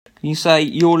Can you say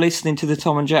you're listening to the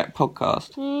Tom and Jack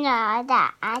podcast? No,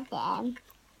 that I am.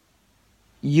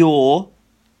 You're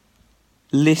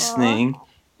listening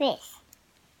This.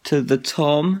 to the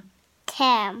Tom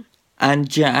Tim. and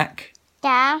Jack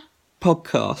Down.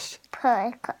 podcast.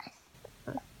 Podcast.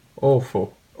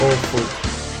 Awful. Awful.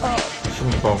 Oh.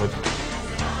 Shouldn't have bothered.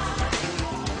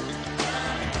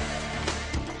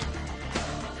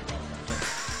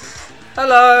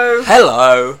 Hello.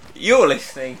 Hello. You're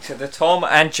listening to the Tom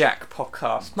and Jack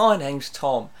podcast. My name's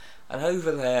Tom, and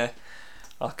over there,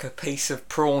 like a piece of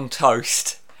prawn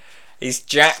toast, is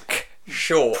Jack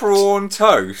Short. Prawn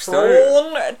toast.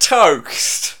 Prawn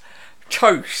toast.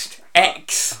 Toast.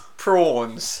 X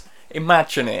prawns.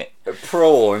 Imagine it.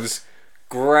 Prawns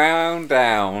ground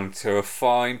down to a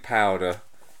fine powder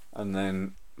and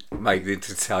then made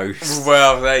into toast.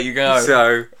 Well, there you go.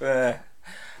 So, There.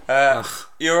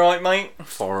 You alright, mate?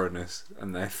 foreigners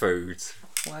and their foods.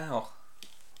 Wow.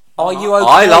 Are you okay?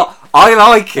 I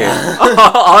like it.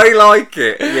 I like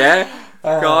it. Yeah,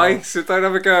 guys. So don't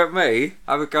have a go at me.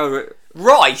 Have a go at.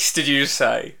 Rice, did you just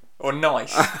say? Or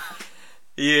nice?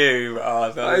 You are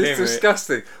the That is limit.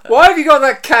 disgusting. Why have you got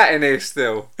that cat in here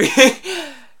still?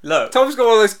 Look, Tom's got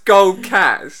one of those gold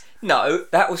cats. no,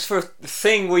 that was for the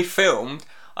thing we filmed.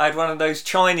 I had one of those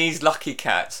Chinese lucky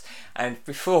cats, and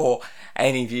before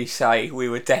any of you say we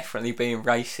were definitely being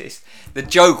racist, the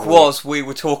joke was we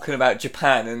were talking about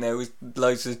Japan and there was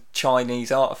loads of Chinese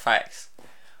artefacts.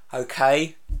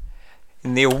 Okay?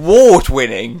 In the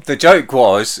award-winning... The joke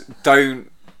was,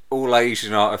 don't all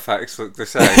Asian artefacts look the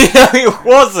same? No, it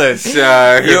wasn't!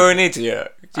 So- You're an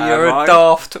idiot. You're Am a I?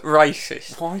 daft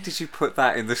racist. Why did you put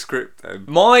that in the script then?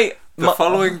 The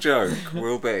Following joke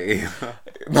will be...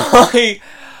 My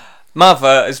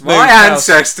mother has moved My house.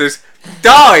 ancestors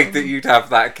died that you'd have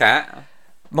that cat.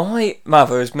 My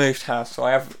mother has moved house, so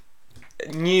I have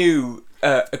new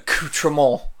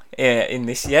accoutrement in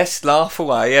this. Yes, laugh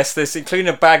away. Yes, there's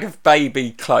including a bag of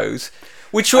baby clothes,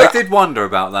 which I did wonder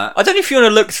about that. I don't know if you want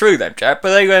to look through them, Jack,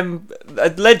 but they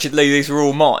allegedly these are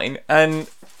all mine, and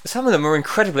some of them are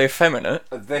incredibly effeminate.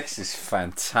 This is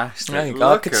fantastic. There you go.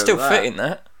 I Look could at still that. fit in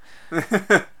that.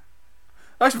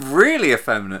 That's really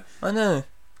effeminate. I know.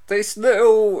 It's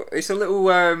a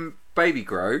little baby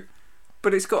grow,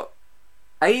 but it's got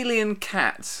alien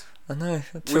cats I know.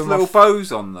 with little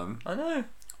bows on them. I know.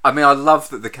 I mean, I love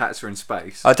that the cats are in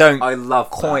space. I don't I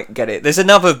love quite get it. There's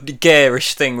another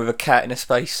garish thing with a cat in a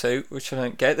spacesuit, which I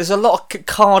don't get. There's a lot of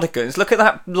cardigans. Look at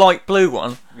that light blue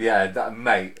one. that. Yeah, that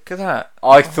mate. Look at that.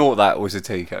 I thought that was a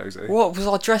tea cozy. What was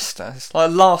I dressed as?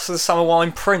 Like Last of the Summer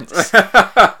Wine Prince.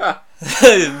 I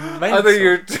think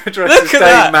you're dressed Look as at Dame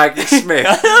that. Maggie Smith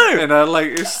I know. in her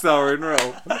latest starring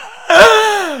role.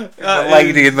 The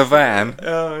lady in the van.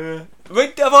 Oh, yeah.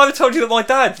 Wait, have I ever told you that my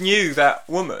dad knew that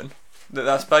woman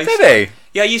that's based on? Did he?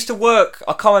 Yeah, he used to work.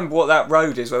 I can't remember what that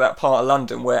road is, or that part of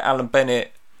London where Alan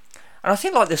Bennett and I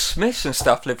think like the Smiths and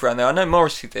stuff lived around there. I know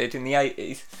Morrissey did in the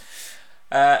 80s.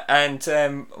 And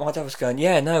my dad was going,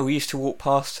 yeah, no, we used to walk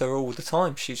past her all the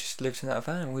time. She just lived in that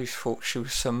van. We just thought she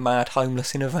was some mad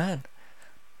homeless in a van.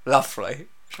 Lovely.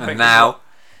 And now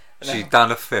she's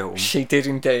done a film. She did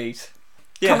indeed.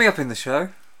 Yeah. Coming up in the show.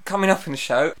 Coming up in the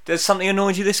show. Does something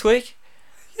annoyed you this week?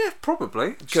 Yeah,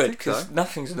 probably. Good, because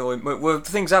nothing's annoying. Well,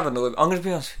 things have annoyed me. I'm going to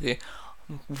be honest with you.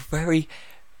 I'm very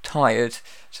tired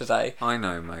today. I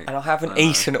know, mate. And I haven't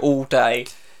eaten all day.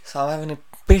 So I'm having a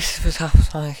bit of a tough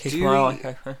time keeping my eye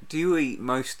open. Do you eat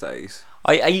most days?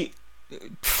 I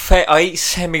eat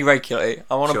semi-regularly.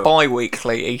 I'm on a Sure.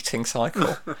 bi-weekly eating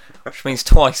cycle, which means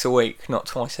twice a week, not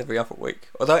twice every other week.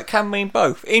 Although it can mean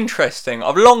both. Interesting.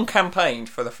 I've long campaigned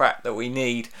for the fact that we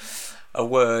need a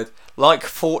word like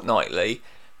fortnightly,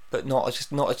 but not as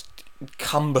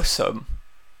cumbersome.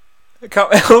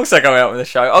 Also coming out with the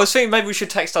show. I was thinking maybe we should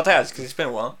text our dads because it's been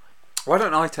a while. Why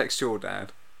don't I text your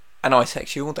dad? And I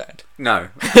text your dad. No.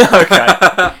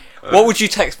 Okay. What would you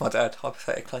text my dad,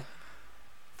 hypothetically?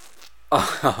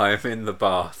 I'm in the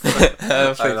bath.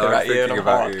 I'm thinking about you and I'm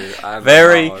hard. you. And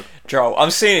Very hard. droll.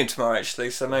 I'm seeing him tomorrow actually,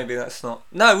 so maybe that's not...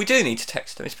 No, we do need to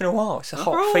text him. It's been a while. It's a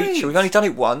hot Right. feature. We've only done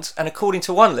it once, and according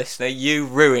to one listener, you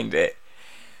ruined it.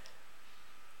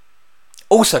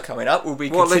 Also coming up, we'll be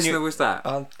What continuing... listener was that?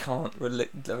 I can't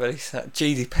release that.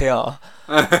 GDPR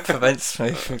prevents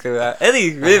me from doing that.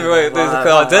 Any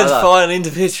identify an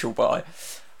individual by.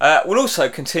 We'll also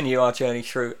continue our journey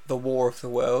through The War of the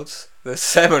Worlds, the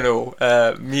seminal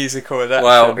musical adaptation.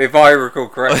 Well, if I recall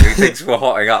correctly, things were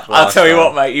hotting up last I'll tell you time.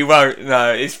 what, mate, you won't.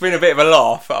 No, it's been a bit of a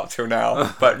laugh up till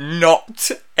now, but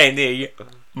not any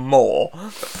more.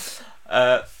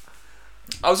 I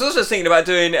was also thinking about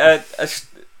doing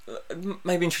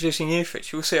maybe introducing a new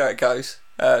feature. We'll see how it goes.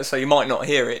 so you might not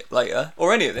hear it later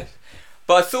or any of this.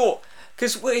 But I thought,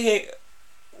 because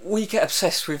we get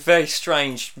obsessed with very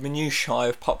strange minutiae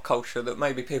of pop culture that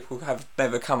maybe people have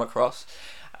never come across,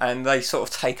 and they sort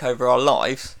of take over our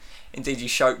lives.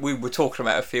 Indeed, we were talking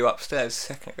about a few upstairs a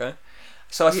second ago.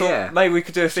 So I thought maybe we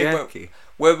could do a thing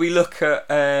where we look at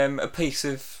a piece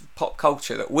of pop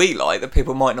culture that we like that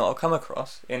people might not have come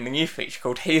across in the new feature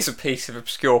called "Here's a Piece of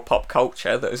Obscure Pop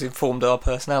Culture That Has Informed Our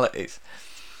Personalities."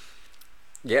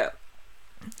 Yeah.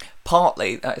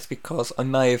 Partly that is because I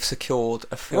may have secured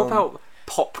a film. What about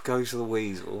Pop Goes the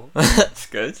Weasel? That's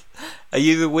good. Are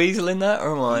you the weasel in that,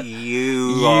 or am I?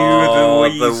 You are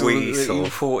the weasel. You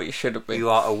thought you should have been. You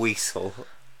are a weasel.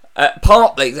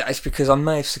 Partly that is because I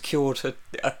may have secured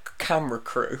a camera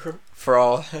crew for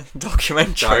our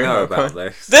documentary. I know about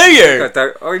this. Do you?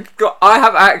 I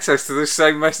have access to the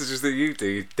same messages that you do,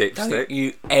 you dipstick. Don't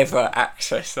you ever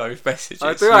access those messages?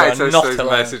 I do You are access not those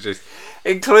allowed. messages,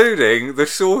 including the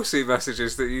saucy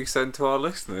messages that you send to our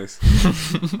listeners.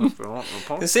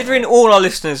 Considering all our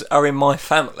listeners are in my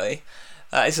family,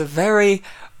 that is a very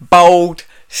bold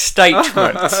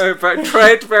statement. But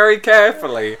tread very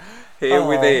carefully here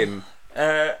within.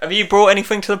 Have you brought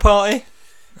anything to the party?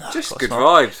 No, Just of good course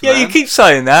not. vibes, Yeah, man. you keep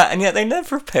saying that, and yet they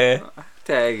never appear.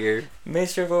 Dare you?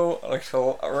 Miserable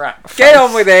little rat face. Get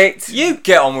on with it! You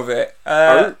get on with it.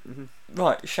 Oh.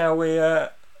 Right, shall we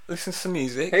listen to some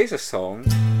music? Here's a song.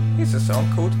 Here's a song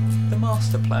called The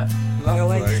Master Plan.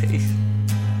 Lovely. Oasis.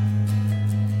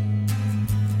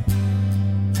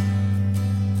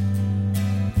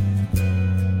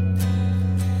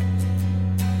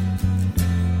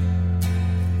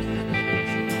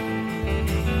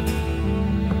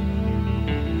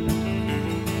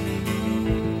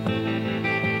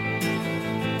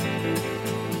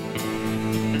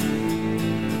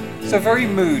 So very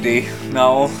moody,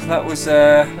 Noel. That was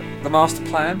The Master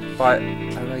Plan by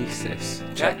Oasis.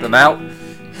 Check them out.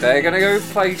 They're going to go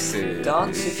places.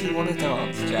 Dance if you want to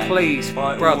dance, Jack. Please,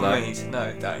 By all brother. means.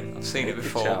 No, don't. I've seen it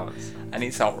before. chance. And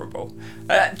it's horrible.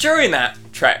 During that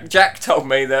track, Jack told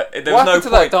me that there What was no happened to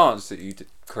that point. dance that you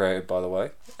created, by the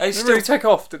way? It's It didn't really take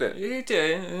off, did it? You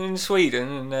did in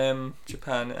Sweden and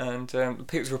Japan and the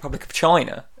People's Republic of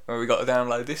China, where we got to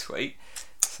download this week.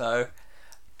 So,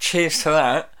 cheers to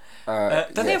that.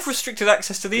 Don't they have restricted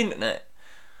access to the internet?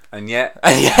 And yet,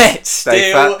 And yet,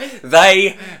 still,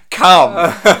 they come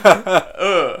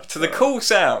to the cool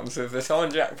sounds of the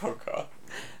Simon Jack podcast.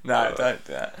 No, don't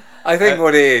do that. I think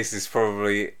what it is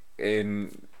probably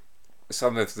in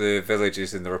some of the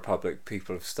villages in the Republic,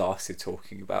 people have started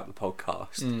talking about the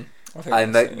podcast, I think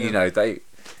and that's they, it, you know,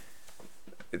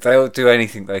 they'll do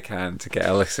anything they can to get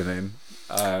a listen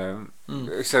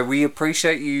in. So we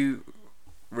appreciate you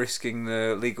risking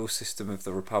the legal system of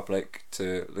the Republic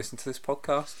to listen to this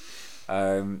podcast.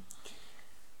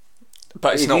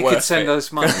 But it's if not you worth could send it.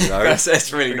 us money, though,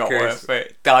 That's really not because- worth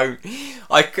it. Don't.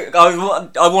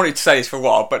 I wanted to say this for a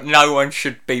while, but no one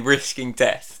should be risking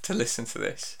death to listen to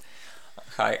this.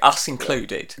 Okay, us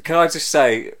included. Can I just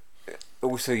say,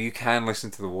 also, you can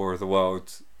listen to the War of the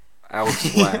Worlds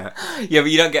elsewhere. Yeah,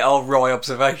 but you don't get our wry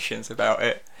observations about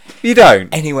it You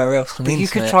don't. anywhere else on the But you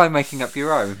internet. could try making up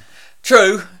your own.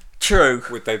 True.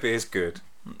 Would they be as good?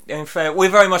 In fact, we're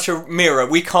very much a mirror.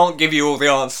 We can't give you all the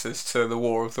answers to the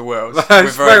War of the Worlds.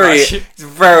 It's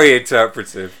very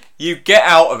interpretive. You get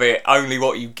out of it only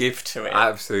what you give to it.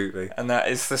 Absolutely. And that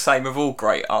is the same of all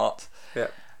great art. Yeah.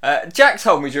 Jack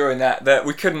told me during that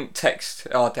we couldn't text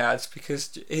our dads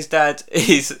because his dad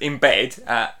is in bed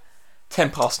at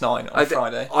 9:10 on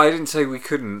Friday. I didn't say we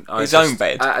couldn't. His own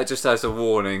bed? Just as a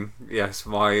warning, yes,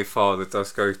 my father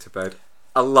does go to bed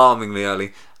alarmingly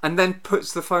early and then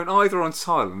puts the phone either on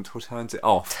silent or turns it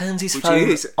off. Turns his which phone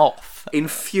is off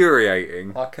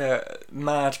infuriating. like a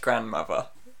mad grandmother.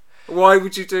 Why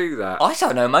would you do that? I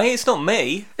don't know, mate. It's not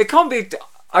me. It can't be.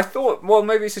 I thought, well,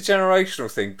 maybe it's a generational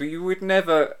thing, but you would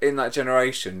never, in that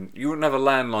generation, you wouldn't have a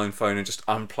landline phone and just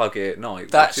unplug it at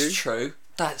night. That's would you? true.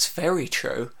 That's very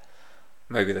true.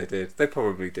 Maybe they did. They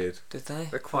probably did. Did they?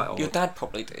 They're quite old. Your dad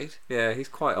probably did. Yeah, he's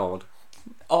quite odd.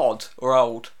 Odd or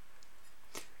old?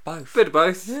 Both. Bit of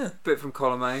both. Yeah. Bit from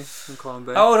column A and column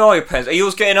B. How old are your parents? Are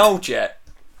yours getting old yet?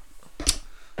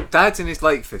 Dad's in his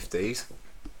late 50s.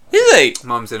 Is he?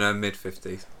 Mum's in her mid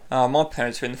 50s. Oh, my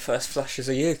parents are in the first flushes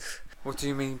of youth. What do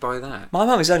you mean by that? My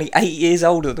mum is only 8 years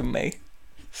older than me.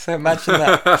 So imagine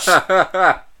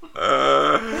that.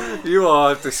 You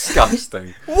are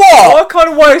disgusting. What? What kind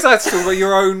of way is that to talk about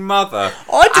your own mother?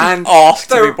 I didn't And ask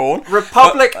to the be born.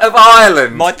 Republic of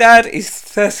Ireland. My dad is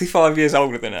 35 years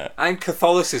older than her. And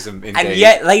Catholicism, indeed. And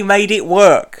yet they made it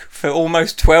work for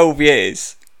almost 12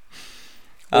 years.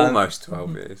 Almost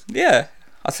 12 years. Yeah.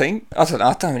 I think. I don't know.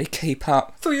 I don't really keep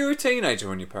up. I thought you were a teenager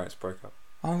when your parents broke up.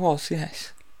 I was,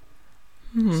 yes.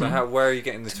 So where are you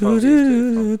getting the 12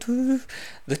 years from?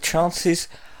 The chances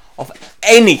of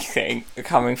anything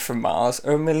coming from Mars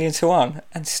are 1,000,000 to 1,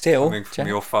 and still, Coming from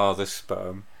your father's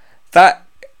sperm. that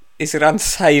is an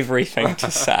unsavoury thing to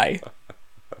say.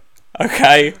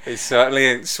 Okay. It certainly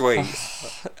ain't sweet.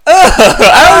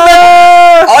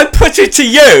 I put it to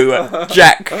you,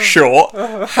 Jack Short.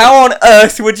 How on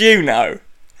earth would you know?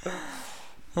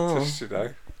 Just,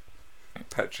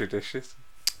 Petri dishes.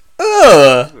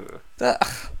 Ugh.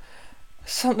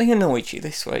 Something annoyed you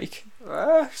this week.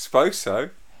 I suppose so.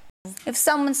 If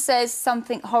someone says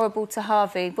something horrible to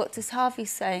Harvey, what does Harvey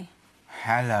say?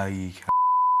 Hello, you.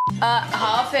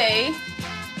 Harvey.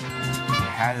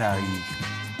 Hello, you.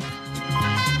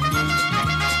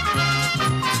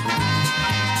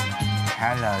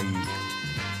 Hello, you.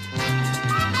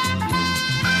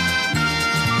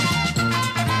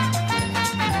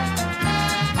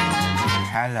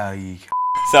 Hello, you.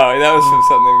 Sorry, that was from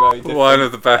something very different. One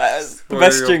of the best. The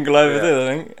best jingle over there, I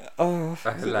think. Oh,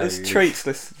 Hello, it's you. treats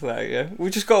this today, yeah. We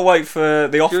just got to wait for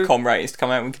the Ofcom ratings to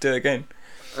come out and we can do it again.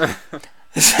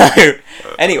 So,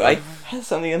 anyway, has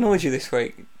something annoyed you this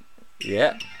week?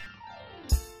 Yeah.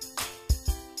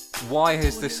 Why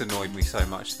has this annoyed me so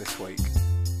much this week?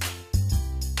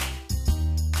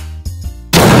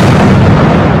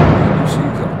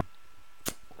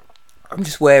 I'm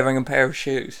just wearing a pair of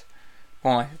shoes.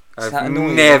 Why? Does that I've annoy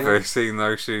you? never seen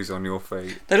those shoes on your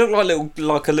feet. They look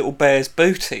like a little bear's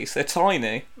booties. They're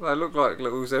tiny. They look like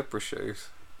little zebra shoes.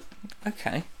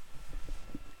 Okay.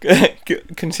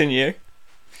 Continue.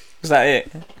 Was that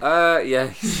it?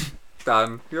 Yeah.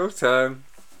 Done. Your turn.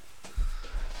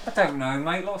 I don't know,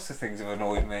 mate. Lots of things have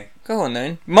annoyed me. Go on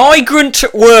then. Migrant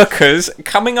workers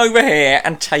coming over here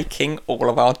and taking all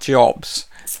of our jobs.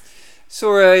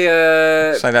 Saw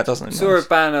a So that doesn't. saw a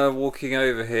banner walking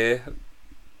over here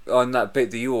on that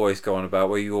bit that you always go on about,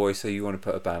 where you always say you want to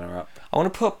put a banner up. I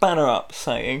want to put a banner up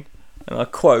saying, and I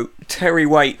quote, Terry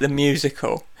Waite the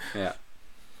musical. Yeah.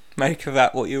 Make of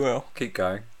that what you will. Keep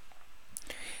going.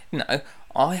 No,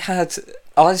 I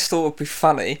just thought it would be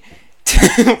funny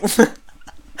to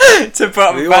put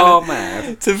up You are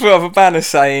mad. to put up a banner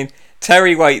saying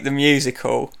Terry Waite the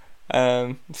musical,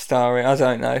 starring, I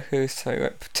don't know who's Terry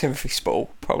Waite, Timothy Spall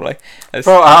probably. As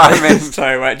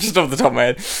Terry Waite, just off the top of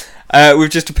my head,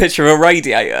 with just a picture of a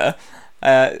radiator,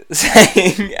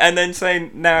 saying and then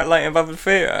saying now at Leighton Buzzard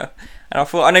Theatre. And I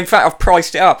thought, and in fact, I've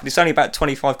priced it up, and it's only about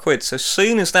 25 quid. So as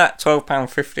soon as that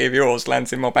 £12.50 of yours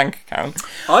lands in my bank account,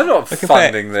 I'm not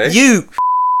funding this. You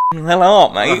hell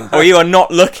aren't, mate, or you are not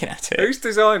looking at it. Who's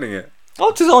designing it?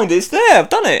 I've designed it. It's there. I've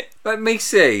done it. Let me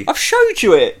see. I've showed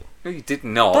you it. No, you did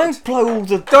not. Don't blow all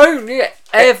the Don't you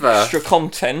ever. extra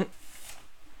content.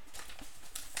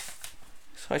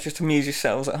 So just amuse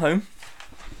yourselves at home.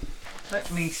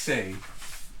 Let me see.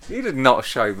 You did not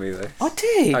show me this. I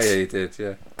did. Oh yeah, you did.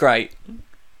 Yeah. Great.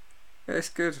 Yeah, it's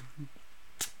good.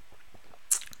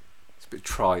 It's a bit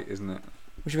trite, isn't it?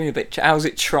 What do you mean a bit? How's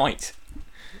it trite?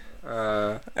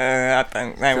 I don't know.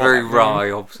 it's a very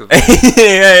wry observation.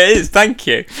 Yeah, it is. Thank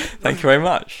you. Thank you very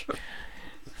much.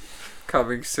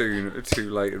 Coming soon at Too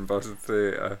Late in Buzzard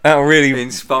Theatre. That'll really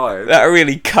Inspired. That'll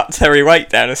really cut Terry Waite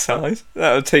down a size.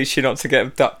 That'll teach you not to get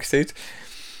abducted.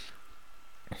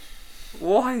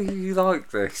 Why are you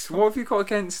like this? What have you got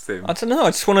against him? I don't know.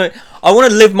 I want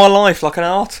to live my life like an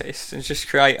artist and just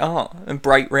create art and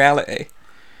break reality.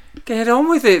 Get on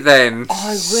with it then. I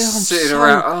will. I'm Sitting so,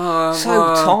 around. Oh,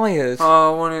 so tired.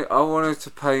 Oh, I wanted to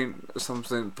paint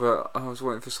something, but I was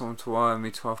waiting for someone to wire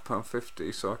me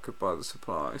 £12.50 so I could buy the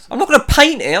supplies. I'm not going to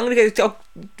paint it. I'm going to go.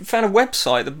 I found a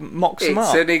website that mocks them It's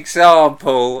up. an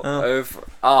example of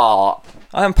art.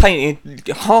 I am painting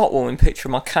a heartwarming picture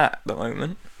of my cat at the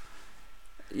moment.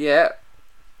 Yeah.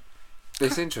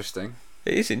 It's interesting.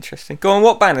 It is interesting. Go on.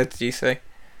 What banner did you see?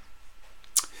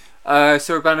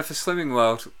 Saw a banner for Slimming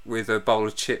World with a bowl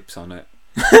of chips on it.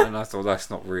 And I thought, that's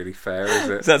not really fair, is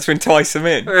it? Is that to entice them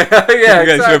in? Yeah, You're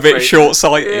exactly. a bit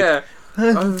short-sighted.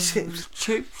 Yeah. Chips,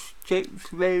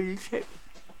 very chips.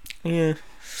 Yeah.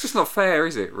 It's just not fair,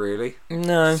 is it, really?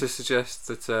 No. To suggest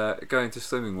that going to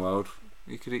Slimming World,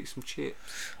 you could eat some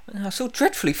chips. I saw a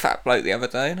dreadfully fat bloke the other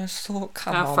day, and I just thought,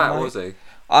 come on, How fat mate. was he?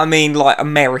 I mean, like,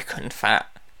 American fat.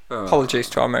 Oh, Apologies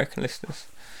to our American listeners.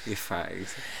 You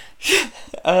fatties.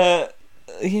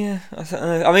 Yeah, I don't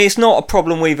know. I mean, it's not a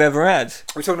problem we've ever had.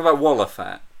 We're talking about Waller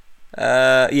fat.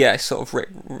 Yeah, sort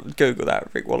of Google that,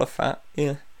 Rick Waller fat.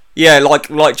 Yeah. Yeah, like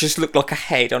just looked like a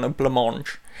head on a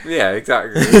blancmange. Yeah,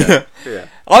 exactly. Yeah.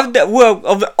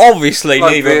 Obviously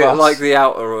Like neither of us. like the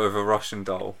outer of a Russian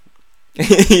doll.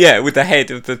 Yeah, with the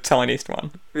head of the tiniest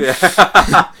one.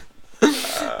 Yeah.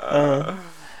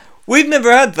 We've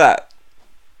never had that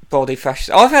body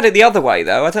fashion. I've had it the other way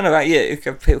though. I don't know about you.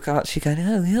 People come up to you going,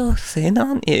 "Oh, you're thin,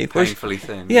 aren't you?" Painfully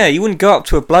thin. Yeah, you wouldn't go up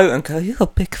to a bloke and go, "You're a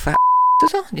big fat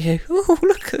aren't you? Oh,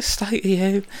 look at the state of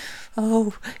you.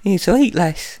 Oh, you need to eat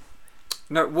less."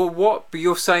 No, well, what? But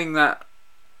you're saying that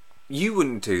you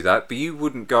wouldn't do that, but you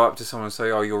wouldn't go up to someone and say,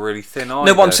 "Oh, you're really thin." No,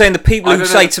 but I'm saying the people I who don't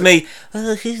say know. to me,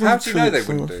 "Oh, he's How not do you know they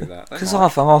truthful." wouldn't do that? They Because might.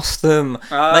 I've asked them.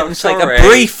 Oh, Make them take sorry. a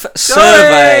brief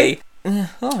survey.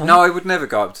 No, I would never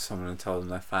go up to someone and tell them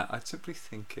they're fat. I'd simply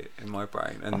think it in my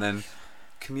brain and then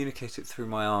communicate it through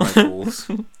my eyeballs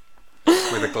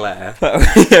with a glare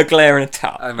A glare and a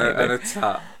tap. and maybe. a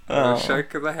tap and Oh. a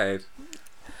shake of the head.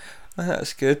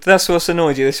 That's good. That's what's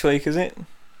annoyed you this week, is it?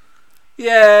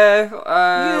 Yeah. What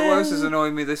else has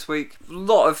annoyed me this week? A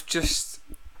lot of just.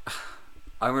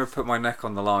 I'm going to put my neck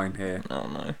on the line here. Oh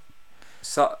no.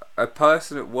 So a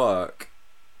person at work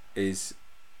is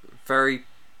very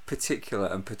particular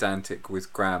and pedantic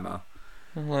with grammar,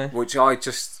 No. which I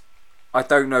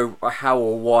don't know how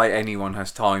or why anyone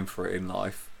has time for it in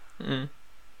life. Mm.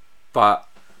 But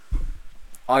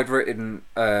I'd written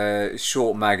a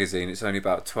short magazine. It's only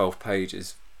about 12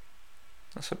 pages.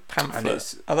 That's a pamphlet.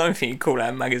 it's- I don't think you call that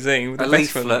a magazine. With A the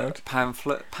best one in the world.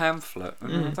 leaflet, pamphlet. I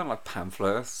don't like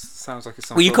pamphlet. That sounds like it's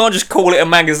some Well, you sort can't just call it a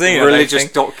magazine. of I don't religious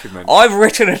think. document. I've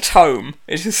written a tome.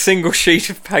 It's a single sheet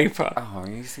of paper. Oh,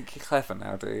 you think you're clever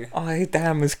now, do you? I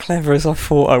am as clever as I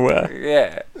thought I were.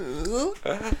 Yeah.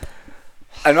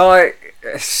 And I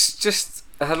just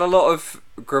had a lot of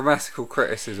grammatical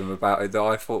criticism about it that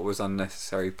I thought was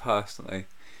unnecessary personally.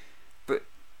 But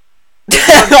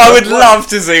I would love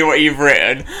to see what you've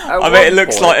written. I bet one it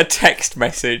looks point- like a text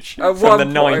message at from the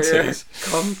one point, 90s.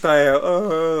 Come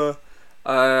down.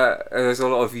 There's a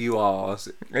lot of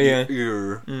URs. Yeah.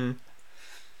 You.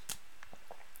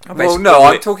 I bet Well, it's no,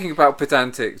 probably- I'm talking about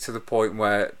pedantic to the point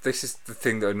where this is the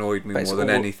thing that annoyed me bet it's more than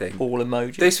all- anything. All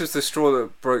emojis. This was the straw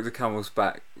that broke the camel's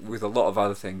back with a lot of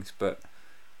other things, but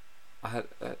I had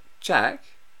Jack.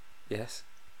 Yes.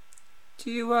 Do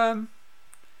you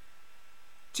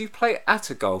play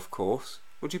at a golf course,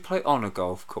 or do you play on a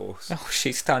golf course? Oh,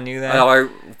 she's done you there.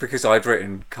 And because I'd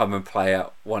written, come and play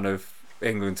at one of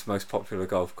England's most popular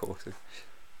golf courses.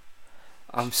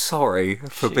 I'm sorry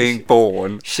for being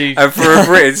born She and for have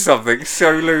written something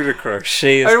so ludicrous.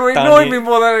 she has And it done annoyed you. me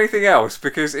more than anything else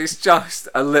because it's just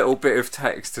a little bit of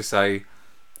text to say,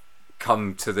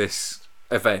 come to this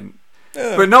event.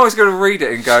 But no one's going to read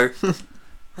it and go,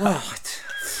 oh,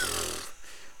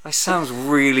 that sounds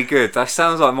really good. That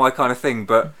sounds like my kind of thing,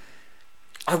 but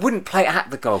I wouldn't play at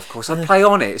the golf course. I'd play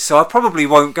on it, so I probably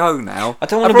won't go now. I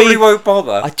don't wanna probably be- won't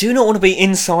bother. I do not want to be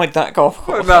inside that golf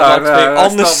course. No, I'd like to no, be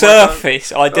that's on the not my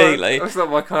surface, ideally. That's not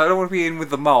my kind. I don't want to be in with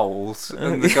the moles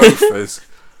and the gophers.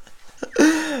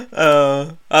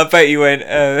 I bet you went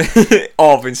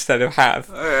of instead of have.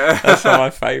 That's one of my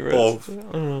favourites.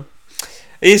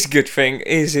 It is a good thing. It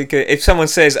is a good. If someone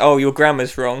says, "Oh, your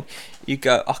grammar's wrong," you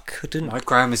go, "I couldn't." My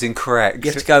grammar's incorrect.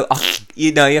 You have to go.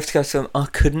 You have to go to them. I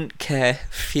couldn't care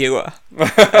fewer.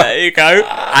 There you go.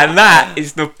 And that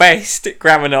is the best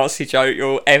grammar Nazi joke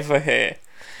you'll ever hear.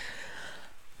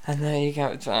 And there you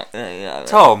go, Jack. There you go.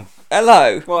 Tom,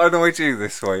 Hello. what annoyed you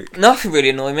this week? Nothing really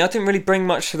annoyed me. I didn't really bring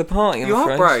much to the party. I'm You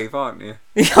are afraid. brave, aren't you?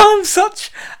 I'm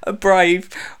such a brave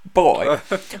boy.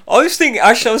 I was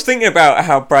thinking about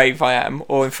how brave I am,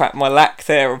 or in fact my lack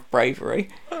there of bravery,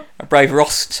 a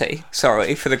braverosity.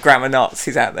 Sorry for the grammar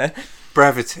Nazis out there.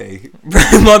 Brevity.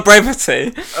 My brevity.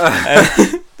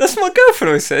 That's what my girlfriend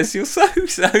always says. You're so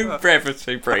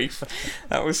brevity brief.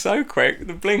 That was so quick.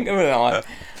 The blink of an eye.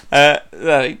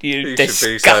 You You should be so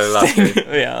disgusting. lucky.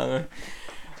 Yeah.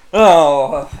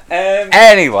 Oh.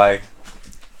 Anyway,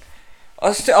 I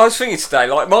was thinking today,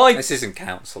 like this isn't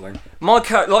counselling.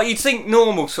 like you'd think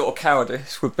normal sort of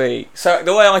cowardice would be. So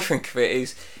the way I think of it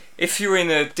is, if you're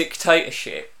in a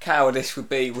dictatorship, cowardice would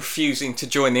be refusing to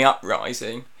join the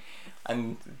uprising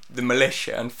and the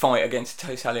militia and fight against a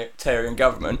totalitarian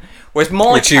government. Whereas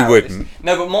Which you wouldn't.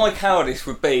 No, but my cowardice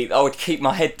would be that I would keep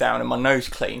my head down and my nose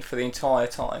clean for the entire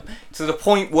time, to the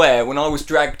point where when I was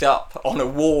dragged up on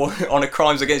a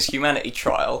crimes against humanity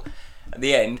trial, at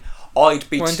the end, I'd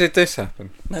be. When did this happen?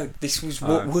 No, this was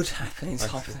what would happen in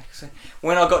hypothetically.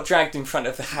 When I got dragged in front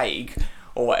of The Hague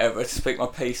or whatever to speak my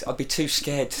piece, I'd be too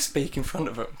scared to speak in front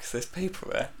of them because there's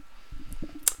people there.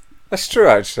 That's true,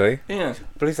 actually. Yeah.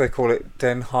 I believe they call it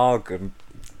Den Hagen.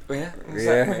 Yeah.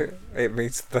 Yeah, it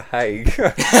means The Hague.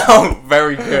 Oh,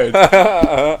 very good.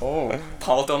 Oh,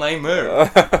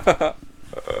 pardonnez-moi.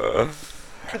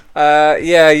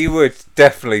 Yeah, you would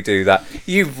definitely do that.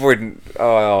 You wouldn't.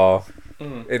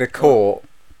 In a court.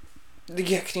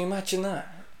 Yeah, can you imagine that?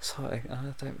 Sorry,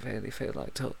 I don't really feel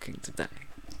like talking today.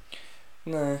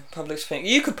 No, public speaking.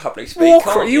 You could public speak,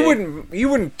 can't you? You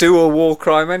wouldn't do a war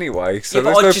crime anyway, so Yeah,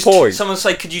 but there's no point. Someone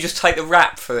say, could you just take the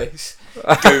rap for this?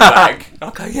 Gulag.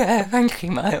 I'll go, yeah, thank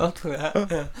you, mate. I'll do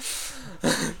that.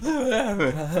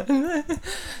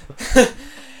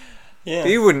 Yeah.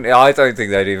 You wouldn't. I don't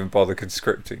think they'd even bother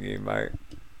conscripting you, mate.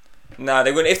 No,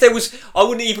 they wouldn't. If there was, I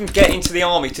wouldn't even get into the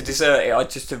army to desert it.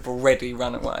 I'd just have already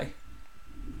run away.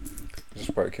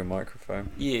 Just broke your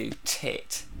microphone. You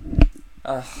tit.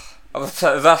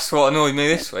 That's what annoyed me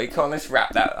this week. Come on, let's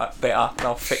wrap that bit up and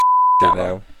I'll fix it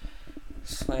now.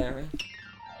 Swearing.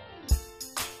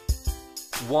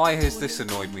 Why has this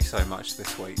annoyed me so much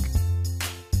this week?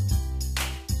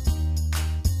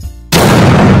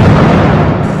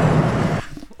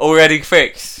 Already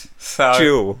fixed. So.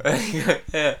 Jewel.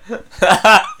 Yeah.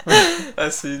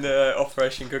 That's in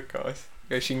Operation Good Guys.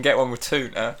 Because you can get one with two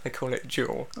now. They call it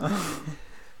Jewel.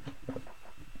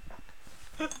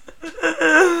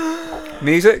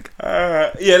 Music?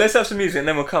 Yeah, let's have some music and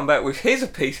then we'll come back with here's a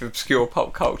piece of obscure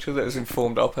pop culture that has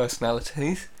informed our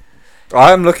personalities.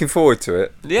 I am looking forward to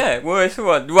it. Yeah, well, it's all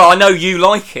right. Well, I know you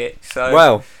like it, so.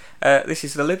 Well, this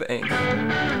is The Libertines.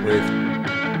 with.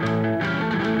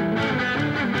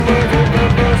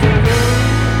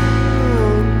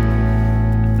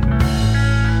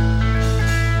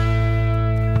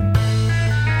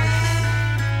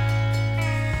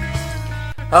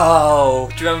 Oh,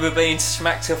 do you remember being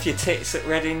smacked off your tits at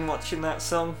Reading watching that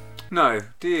song? No,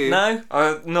 do you? No?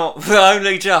 Not.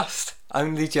 Only just.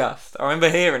 Only just. I remember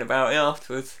hearing about it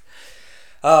afterwards.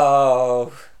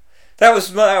 Oh. That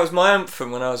was my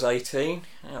anthem when I was 18.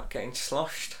 Out getting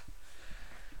sloshed.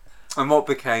 And what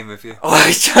became of you?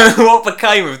 I don't know what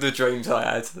became of the dreams I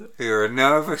had. You're a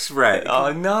nervous wreck.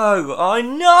 I know!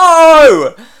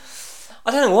 I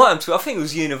don't know what happened to it. I think it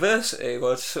was university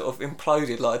where I sort of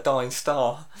imploded like a dying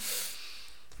star.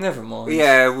 Never mind.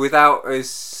 Yeah, without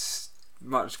as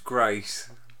much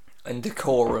grace. And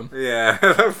decorum. Yeah,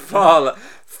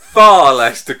 far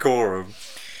less decorum.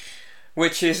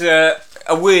 Which is a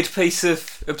weird piece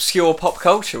of obscure pop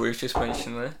culture we've just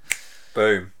mentioned there.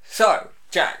 Boom. So,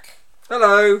 Jack.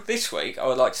 Hello. This week I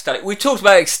would like to study. We've talked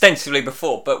about it extensively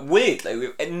before, but weirdly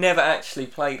we've never actually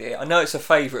played it. I know it's a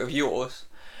favourite of yours.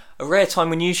 A rare time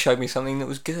when you showed me something that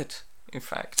was good, in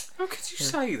fact. How could you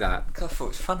say that? Because I thought it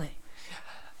was funny.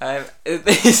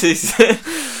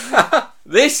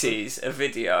 This is a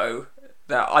video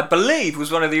that I believe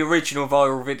was one of the original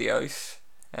viral videos,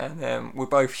 and we're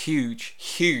both huge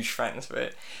fans of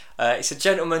it. It's a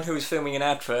gentleman who was filming an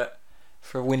advert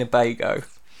for a Winnebago,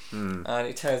 and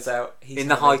it turns out he's in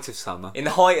the height of summer. In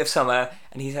the height of summer,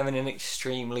 and he's having an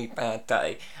extremely bad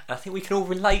day. And I think we can all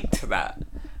relate to that.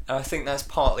 And I think that's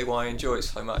partly why I enjoy it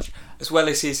so much, as well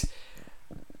as his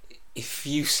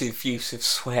effusive use of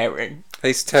swearing.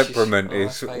 His temperament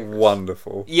is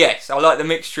wonderful. Yes, I like the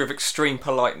mixture of extreme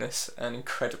politeness and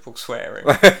incredible swearing.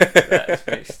 That's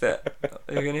mixed up.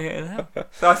 Are you going to hear it now?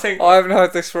 So I think I haven't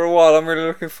heard this for a while. I'm really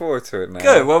looking forward to it now.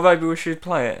 Good. Well, maybe we should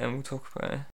play it and we'll talk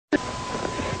about it.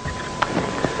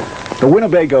 The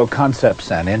Winnebago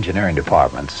Concepts and Engineering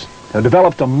Departments have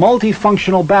developed a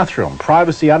multifunctional bathroom.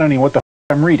 Privacy, I don't know what the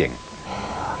I'm reading.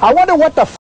 I wonder what the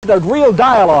the real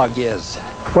dialogue is.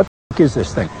 What the is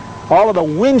this thing? All of the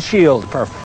windshield, for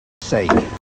sake.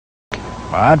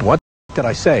 What did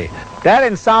I say? That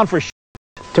didn't sound for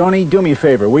Tony, do me a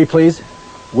favor, will you please?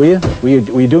 Will you?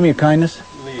 Will you do me a kindness?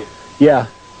 Leave. Yeah.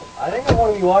 I think I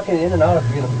want to be walking in and out if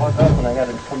you're going to fuck up and I got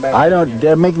to come back. I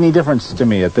don't make any difference to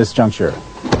me at this juncture.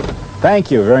 Thank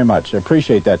you very much. I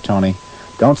appreciate that, Tony.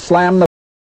 Don't slam the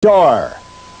door.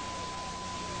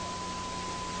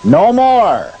 No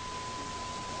more.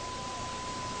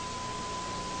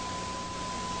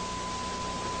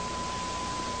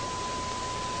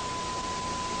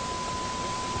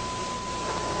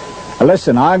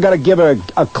 Listen, I've got to give a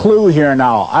clue here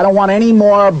now. I don't want any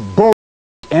more bull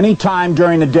any time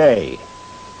during the day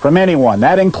from anyone.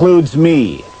 That includes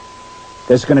me.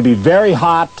 It's going to be very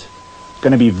hot. It's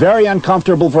going to be very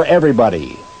uncomfortable for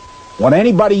everybody. Want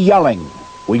anybody yelling?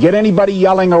 We get anybody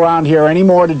yelling around here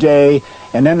anymore today,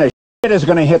 and then the shit is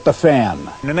going to hit the fan.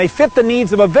 And they fit the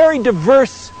needs of a very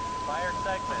diverse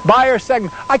buyer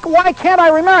segment. Why can't I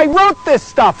remember? I wrote this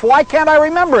stuff. Why can't I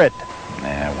remember it?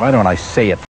 Why don't I say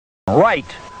it right?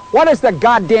 What does the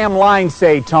goddamn line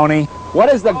say, Tony?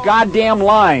 What is the goddamn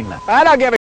line? I don't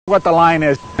give a what the line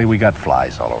is. We got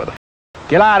flies all over the...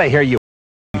 Get out of here, you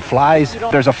flies.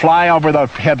 There's a fly over the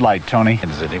headlight, Tony.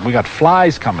 We got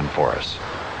flies coming for us.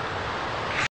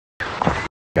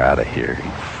 Out of here,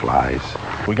 you flies.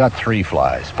 We got 3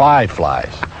 flies, 5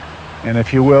 flies. And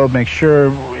if you will, make sure,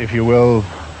 if you will,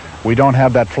 we don't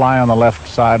have that fly on the left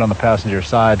side on the passenger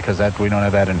side because that we don't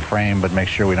have that in frame, but make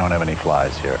sure we don't have any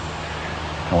flies here.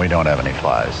 And we don't have any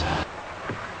flies.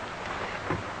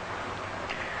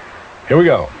 Here we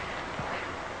go.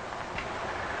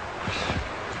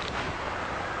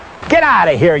 Get out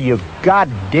of here, you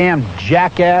goddamn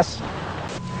jackass.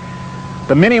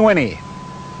 The Mini Winnie,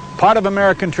 part of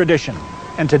American tradition,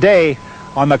 and today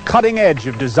on the cutting edge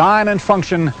of design and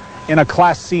function in a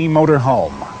Class C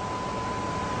motorhome.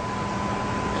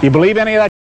 You believe any of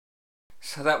that?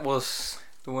 So that was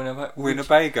the Winnebago.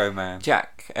 Winnebago man.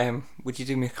 Jack, would you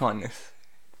do me a kindness?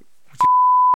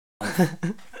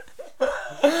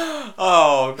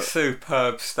 Oh,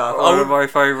 superb stuff. One of my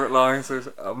favourite lines is,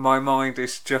 "My mind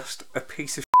is just a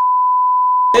piece of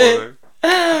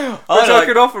which I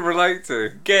can often relate to.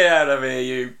 Get out of here,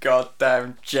 you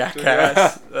goddamn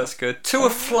jackass. That's good. To a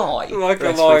fly. Like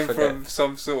a line from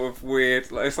some sort of weird,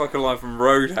 it's like a line from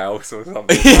Roadhouse or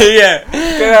something. Yeah.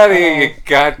 Get out of here, you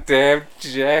goddamn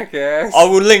jackass. I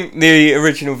will link the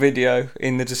original video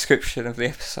in the description of the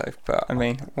episode, but I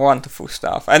mean, wonderful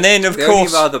stuff. And then, of the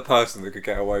course, only other person that could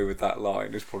get away with that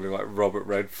line is probably like Robert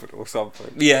Redford or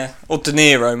something. yeah, or De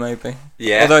Niro maybe.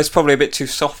 Yeah. Although it's probably a bit too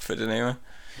soft for De Niro.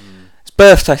 It's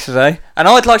birthday today, and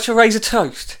I'd like to raise a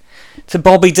toast to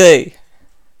Bobby D.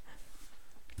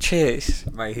 Cheers.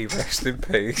 May he rest in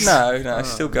peace. No,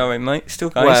 still going, mate. Still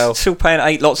going. Well. Still paying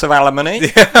 8 lots of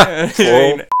alimony.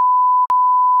 Well.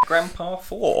 Grandpa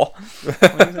 4.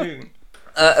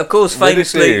 Of course,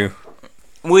 famously,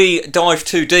 we dived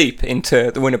too deep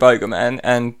into the Winnebago Man,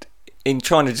 and in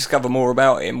trying to discover more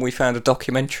about him, we found a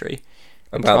documentary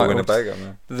About the entitled Winnebago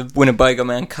man. The Winnebago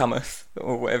Man Cometh,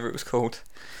 or whatever it was called.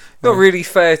 Not really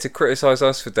fair to criticise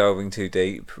us for delving too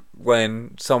deep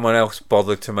when someone else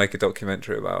bothered to make a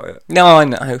documentary about it. No, I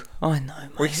know,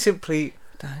 mate. We simply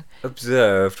Don't.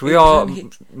 observed. We It was are only-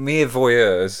 mere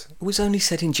voyeurs. It was only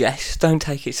said in jest. Don't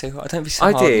take it so hard. Don't be so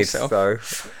I hard on did, yourself. though.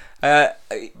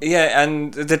 Yeah,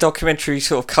 and the documentary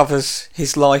sort of covers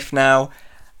his life now,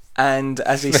 and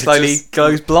as he slowly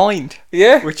goes blind.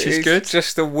 Yeah, Which is it's good.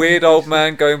 Just a weird old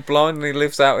man going blind, and he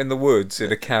lives out in the woods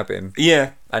in a cabin,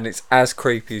 Yeah, and it's as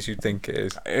creepy as you'd think it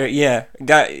is. yeah.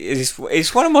 That is.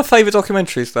 It's one of my favourite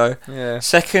documentaries, though. Yeah.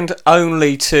 Second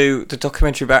only to the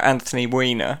documentary about Anthony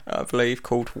Weiner, I believe,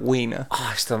 called Weiner. Oh,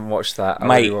 I still haven't watched that. I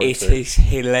Mate, really want it to. is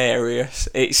hilarious.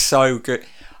 It's so good.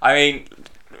 I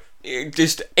mean,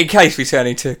 just in case we turn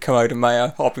into Commode and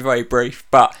Mayo, I'll be very brief.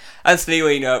 But Anthony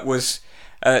Weiner was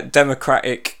a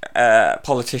Democratic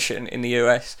politician in the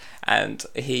US, and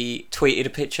he tweeted a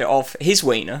picture of his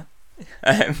wiener.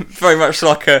 Very much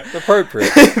like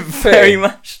Appropriate. very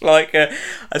much like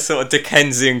a sort of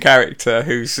Dickensian character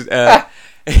who's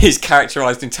is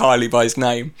characterised entirely by his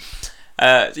name.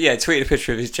 Tweeted a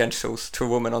picture of his genitals to a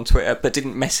woman on Twitter, but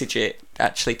didn't message it,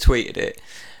 actually tweeted it.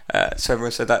 So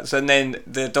everyone said that. And then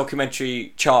the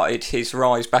documentary charted his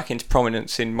rise back into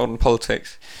prominence in modern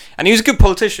politics. And he was a good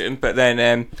politician, but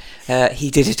then he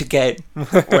did it again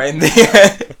when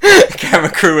the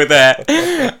camera crew were there.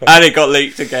 And it got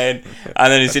leaked again.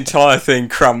 And then his entire thing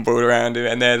crumbled around him,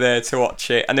 and they're there to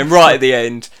watch it. And then right at the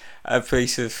end, a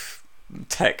piece of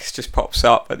text just pops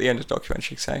up at the end of the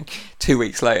documentary saying 2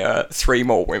 weeks later 3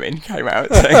 more women came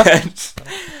out saying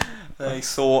they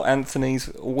saw Anthony's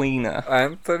wiener.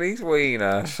 Anthony's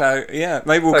wiener. So yeah,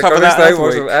 maybe we'll Like, cover his that name another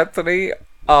was week. Anthony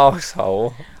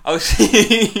Arsehole. Oh,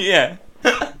 yeah.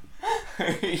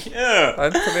 Yeah.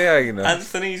 Anthony Anus.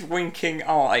 Anthony's winking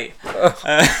eye.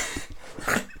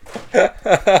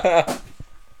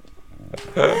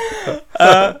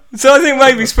 So I think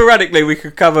maybe sporadically we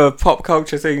could cover pop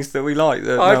culture things that we like.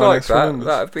 That I'd no one like else that. remembers.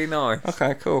 That'd be nice.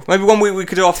 Okay, cool. Maybe one week we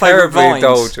could do our favourite Terribly vines.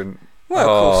 indulgent. Well,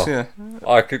 of course,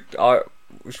 yeah.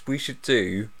 We should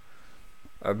do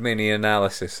a mini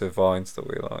analysis of vines that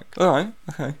we like. All right.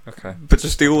 Okay. Okay. But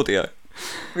just the audio.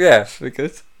 Yeah. Pretty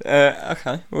good.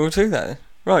 Okay, we'll do that then.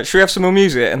 Right, should we have some more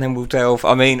music and then we'll delve?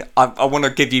 I mean, I want to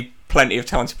give you plenty of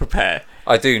time to prepare.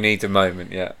 I do need a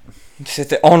moment, yeah. This is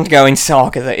the ongoing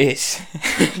saga that is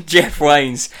Jeff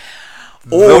Wayne's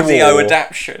audio War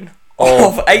adaptation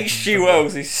of H.G.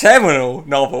 Wells' seminal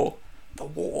novel, The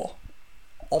War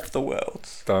of the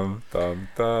Worlds. Dum, dum,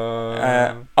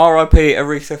 dum. R.I.P.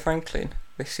 Aretha Franklin.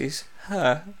 This is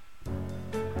her.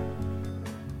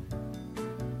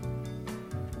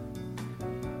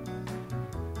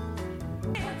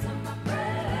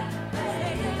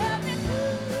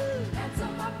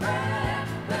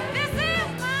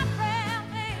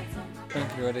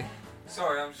 Thank you, ready?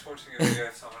 Sorry, I'm just watching a video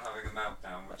of someone having a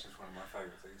meltdown, which is one of my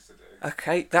favourite things to do.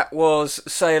 Okay, that was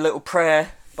Say a Little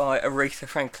Prayer by Aretha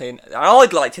Franklin. And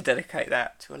I'd like to dedicate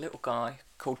that to a little guy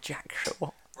called Jack Shaw.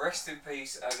 Rest in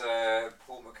peace, as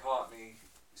Paul McCartney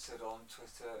said on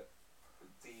Twitter,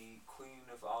 the Queen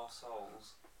of Our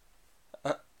Souls.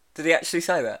 Did he actually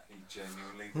say that? He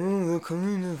genuinely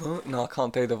did. No, I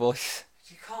can't do the voice.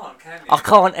 You can't, can you? I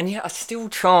can't, and yet I still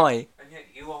try. And yet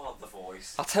you are the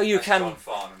voice. I'll tell you as can... John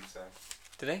Farnham said.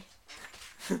 Did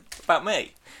he? About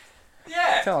me?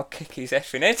 Yeah! I'll kick his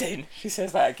effing head in. She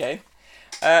says that again.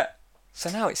 So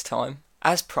now it's time,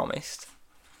 as promised,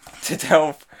 to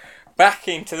delve back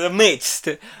into the midst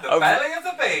The belly of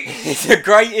the beast! the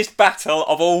greatest battle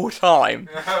of all time.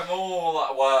 Of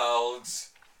all worlds.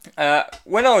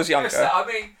 When I was younger, I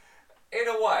mean, in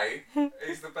a way,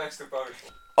 he's the best of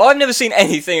both. I've never seen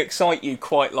anything excite you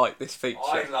quite like this feature.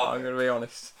 I love I'm going to be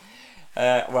honest.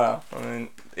 Well, I mean,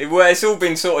 it's all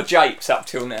been sort of japes up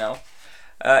till now.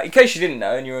 In case you didn't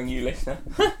know, and you're a new listener,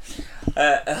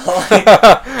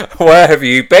 Where have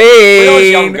you been? when I was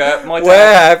younger,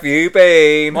 Where have you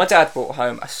been? my dad brought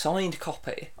home a signed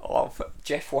copy of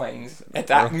Jeff Wayne's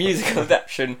musical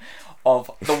adaptation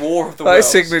of The War of the That Worlds.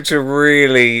 signature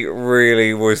really,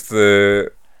 really was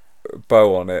the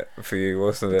bow on it for you,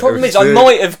 wasn't it? Problem It is, was I the-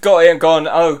 might have got it and gone,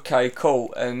 okay,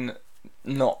 cool, and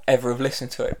not ever have listened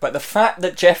to it. But the fact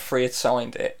that Jeffrey had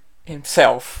signed it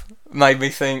himself made me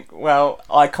think, well,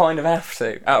 I kind of have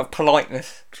to, out of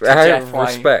politeness to out Jeff of Wayne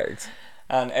respect.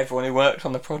 and everyone who worked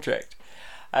on the project.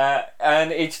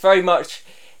 And it's very much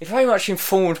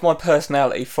informed my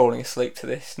personality, falling asleep to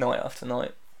this night after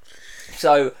night.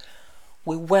 So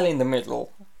we're well in the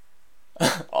middle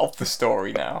of the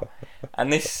story now,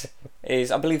 and this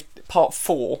is, I believe, part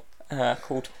 4,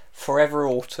 called Forever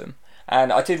Autumn.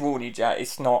 And I did warn you, Jack,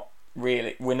 it's not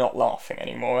really, we're not laughing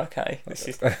anymore, okay? This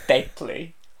is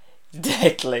deadly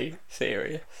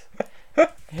serious.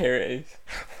 Here it is.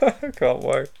 I can't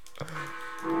wait.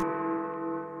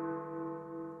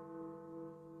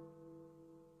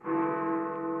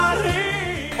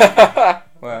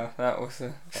 Well, that was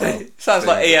sounds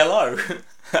like ELO.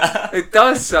 It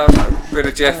does sound like a bit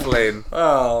of Jeff Lynne.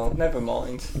 Oh, never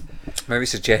mind. Maybe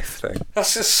it's a Jeff thing.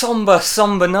 That's a somber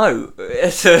note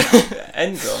to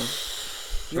end on.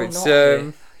 You're It's, not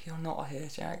here. You're not here,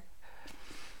 Jack.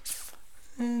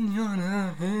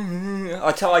 I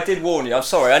did warn you. I'm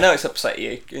sorry. I know it's upset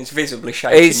you. It's visibly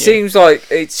shaking you. It seems like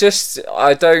it's just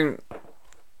I don't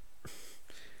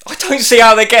see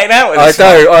how they're getting out of this.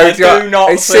 I do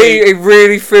not It see. it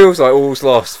really feels like all's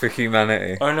lost for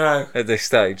humanity I know, at this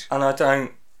stage. and I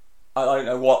don't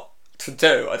know what to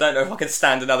do. I don't know if I can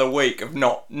stand another week of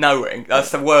not knowing.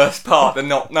 That's the worst part, the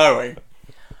not knowing.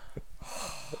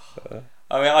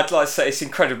 I mean, I'd like to say it's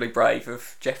incredibly brave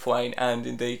of Jeff Wayne and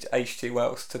indeed H.G.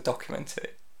 Wells to document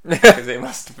it, because it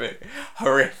must have been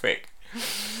horrific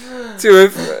to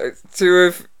have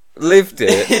lived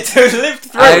it to have lived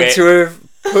through and it. to have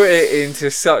put it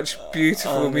into such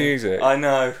beautiful music. I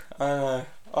know. Oh,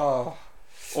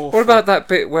 awful. What about that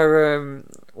bit where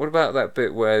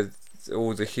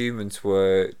all the humans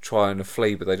were trying to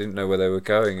flee but they didn't know where they were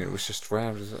going and it was just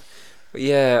round? But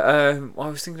yeah, I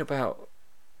was thinking about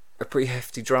a pretty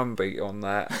hefty drum beat on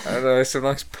that and some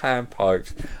nice pan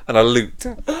pipes and a lute.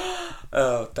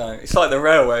 Oh, don't. It's like the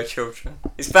Railway Children.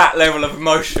 It's that level of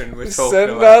emotion we're talking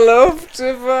Send about. our love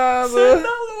to father. Send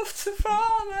our love to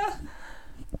father.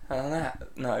 And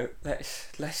that, no,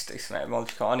 let's do some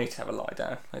etymological. I need to have a lie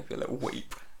down, maybe a little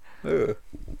weep. Ugh.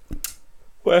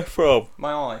 Where from?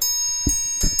 My eye.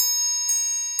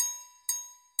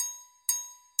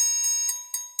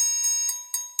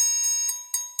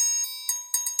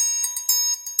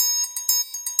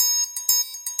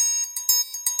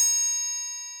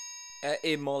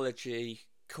 Etymology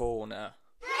corner.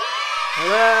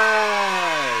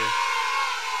 Hooray!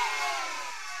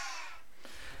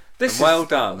 This And well is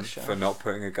done the show. for not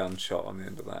putting a gunshot on the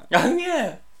end of that. Oh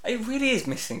yeah, it really is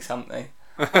missing something.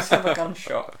 Let's have a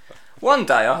gunshot. One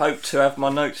day I hope to have my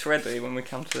notes ready when we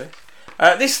come to this.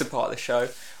 This is the part of the show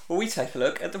where we take a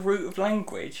look at the root of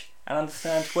language and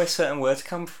understand where certain words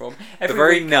come from. The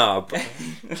very week, nub.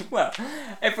 well,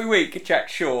 every week Jack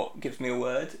Short gives me a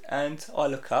word and I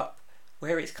look up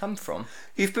where it's come from.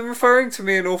 You've been referring to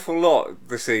me an awful lot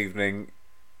this evening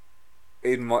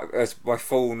as my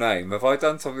full name. Have I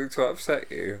done something to upset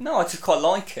you? No, I just quite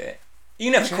like it. You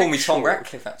never Jack call me Tom Short.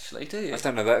 Ratcliffe, actually, do you? I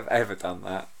don't know that I've ever done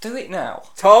that. Do it now.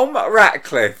 Tom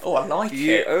Ratcliffe. Oh, I like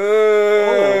You, it.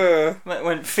 Oh, it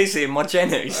went fizzy in my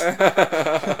jennies.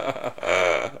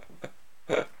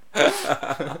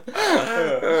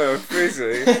 Oh,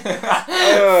 fizzy. Fizzy.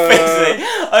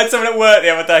 I I had someone at work the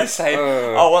other day saying,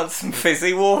 Oh. I want some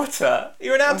fizzy water.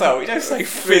 You're an adult, you don't say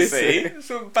fizzy. That's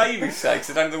what babies say, because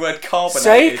they don't know the word carbonated.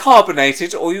 Say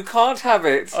carbonated or you can't have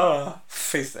it. Oh,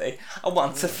 fizzy. I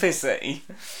want a fizzy.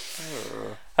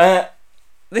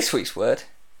 This week's word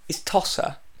is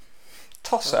tosser.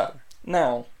 Tosser.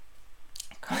 Now,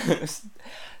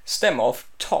 stem of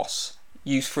toss,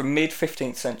 used from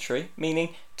mid-15th century, meaning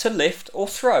to lift or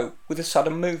throw with a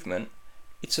sudden movement.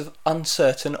 It's of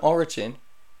uncertain origin.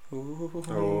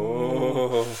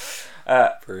 Oh,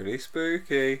 pretty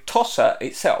spooky. Tosser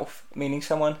itself, meaning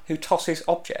someone who tosses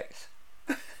objects.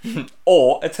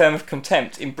 Or a term of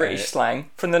contempt in British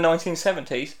slang from the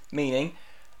 1970s, meaning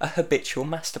a habitual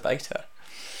masturbator.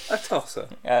 A tosser.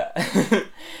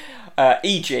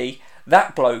 E.g.,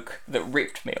 that bloke that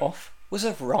ripped me off was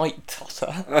a right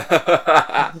tosser.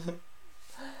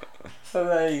 So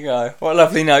there you go. What a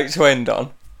lovely note to end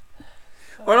on.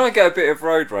 When I get a bit of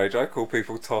road rage, I call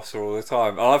people tosser all the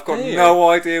time, and I've got Do you? no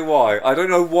idea why. I don't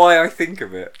know why I think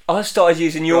of it. I started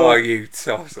using Oh, your you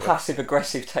tosser.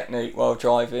 passive-aggressive technique while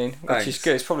driving, which Thanks. is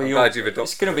good. It's probably I'm your. glad you've It's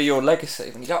adopted going to be it. your legacy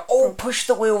when you go. Oh, push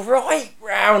the wheel right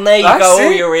round. There you That's go.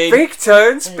 Oh, it. you're in. Big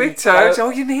turns, There big you go. turns.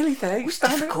 Oh, you're nearly there. It's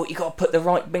difficult. You got to put the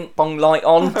right bing bong light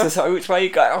on to know which way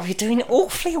you go. Oh, you're doing it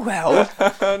awfully well.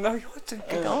 No, you're doing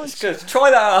good. Oh, it's good.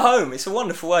 Try that at home. It's a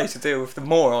wonderful way to deal with the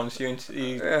morons you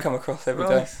Yeah. come across every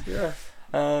day. Nice, yeah.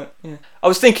 Yeah. I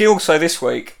was thinking also this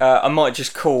week I might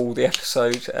just call the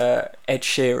episode Ed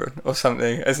Sheeran or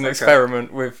something as an Okay.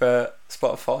 experiment with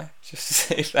Spotify, just to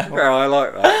see if that Yeah, I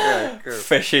like that. Yeah, good.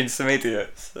 fish in some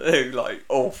idiots who like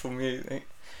awful music.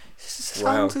 Just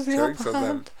Wow, sounds of the jokes upper on them.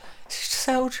 hand. Just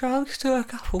sell drugs to a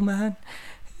couple, man.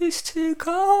 It's too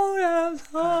cold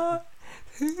outside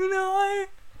tonight.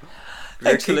 Yeah,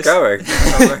 Thanks for keep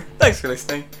listening. going. Thanks for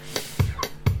listening.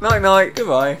 Night night.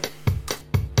 Goodbye.